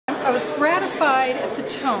I was gratified at the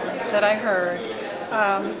tone that I heard.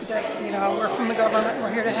 That we're from the government,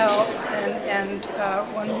 we're here to help, and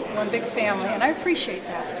one big family, and I appreciate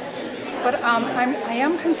that. But I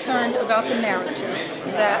am concerned about the narrative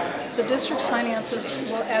that the district's finances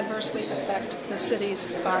will adversely affect the city's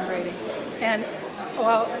bond rating. And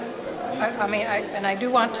well, I do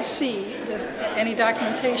want to see any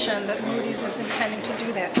documentation that Moody's is intending to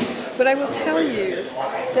do that. But I will tell you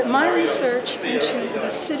that my research into the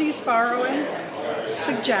city's borrowing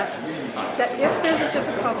suggests that if there's a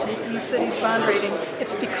difficulty in the city's bond rating,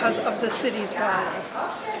 it's because of the city's borrowing.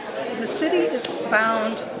 The city is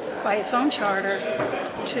bound by its own charter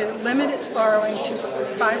to limit its borrowing to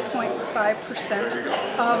 5.5%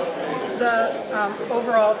 of the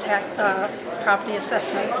overall property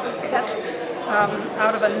assessment. That's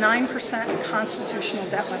out of a 9% constitutional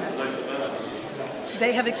debt limit.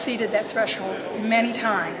 They have exceeded that threshold many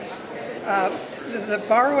times. The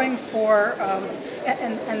borrowing for,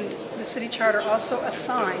 and the city charter also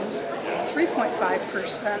assigns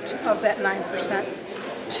 3.5% of that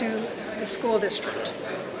 9% to the school district.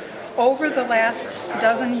 Over the last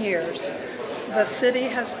dozen years, the city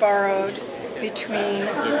has borrowed between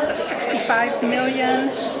 65 million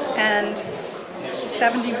and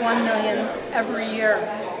 71 million every year,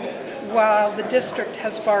 while the district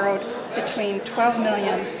has borrowed between 12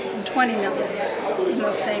 million and 20 million in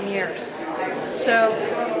those same years. So,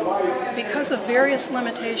 because of various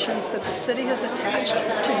limitations that the city has attached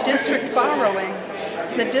to district borrowing,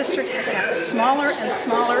 the district has had a smaller and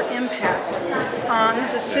smaller impact on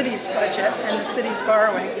the city's budget and the city's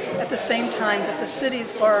borrowing at the same time that the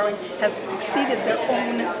city's borrowing has exceeded their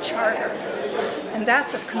own charter. And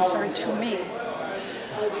that's of concern to me.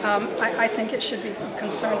 I think it should be of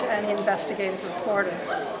concern to any investigative reporter.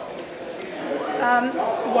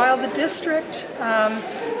 While the district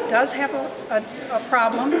does have a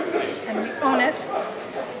problem, and we own it,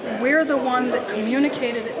 we're the one that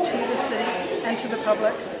communicated it to the city and to the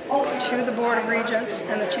public, to the Board of Regents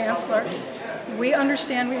and the Chancellor. We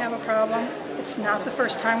understand we have a problem. It's not the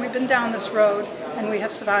first time we've been down this road, and we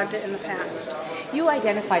have survived it in the past. You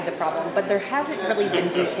identified the problem, but there hasn't really been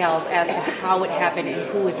details as to how it happened and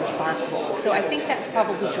who is responsible. So I think that's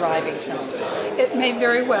probably driving some of this. It may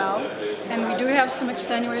very well, and we do have some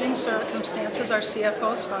extenuating circumstances. Our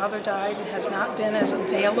CFO's father died and has not been as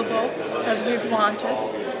available as we've wanted.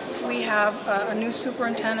 We have a new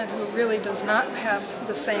superintendent who really does not have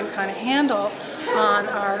the same kind of handle on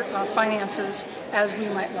our finances as we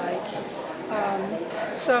might like.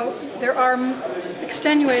 So there are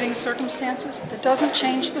extenuating circumstances. That doesn't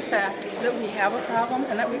change the fact that we have a problem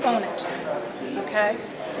and that we own it, okay?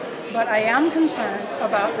 But I am concerned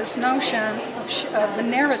about this notion of the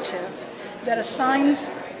narrative that assigns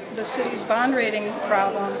the city's bond rating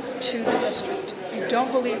problem to the district. I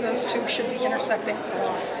don't believe those two should be intersecting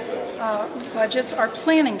at all. Budgets are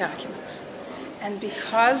planning documents. And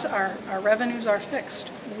because our revenues are fixed,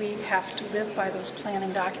 we have to live by those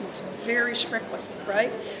planning documents very strictly,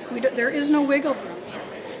 right? There is no wiggle room here.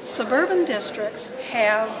 Suburban districts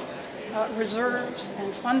have reserves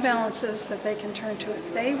and fund balances that they can turn to.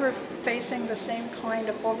 If they were facing the same kind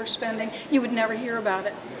of overspending, you would never hear about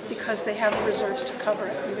it because they have the reserves to cover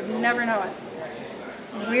it. You would never know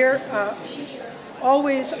it. We're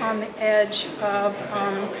always on the edge of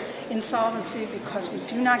insolvency because we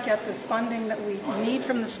do not get the funding that we need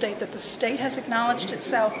from the state, that the state has acknowledged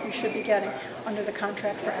itself we should be getting under the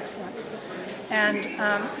Contract for Excellence. And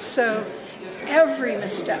so every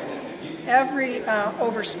misstep, every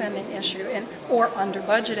overspending issue or under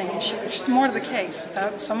budgeting issue, which is more to the case,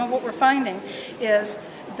 some of what we're finding is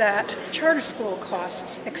that charter school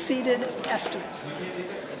costs exceeded estimates.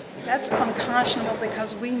 That's unconscionable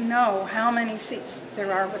because we know how many seats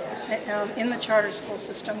there are in the charter school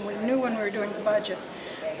system. We knew when we were doing the budget.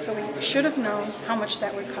 So we should have known how much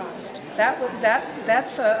that would cost.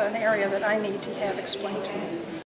 That's an area that I need to have explained to me.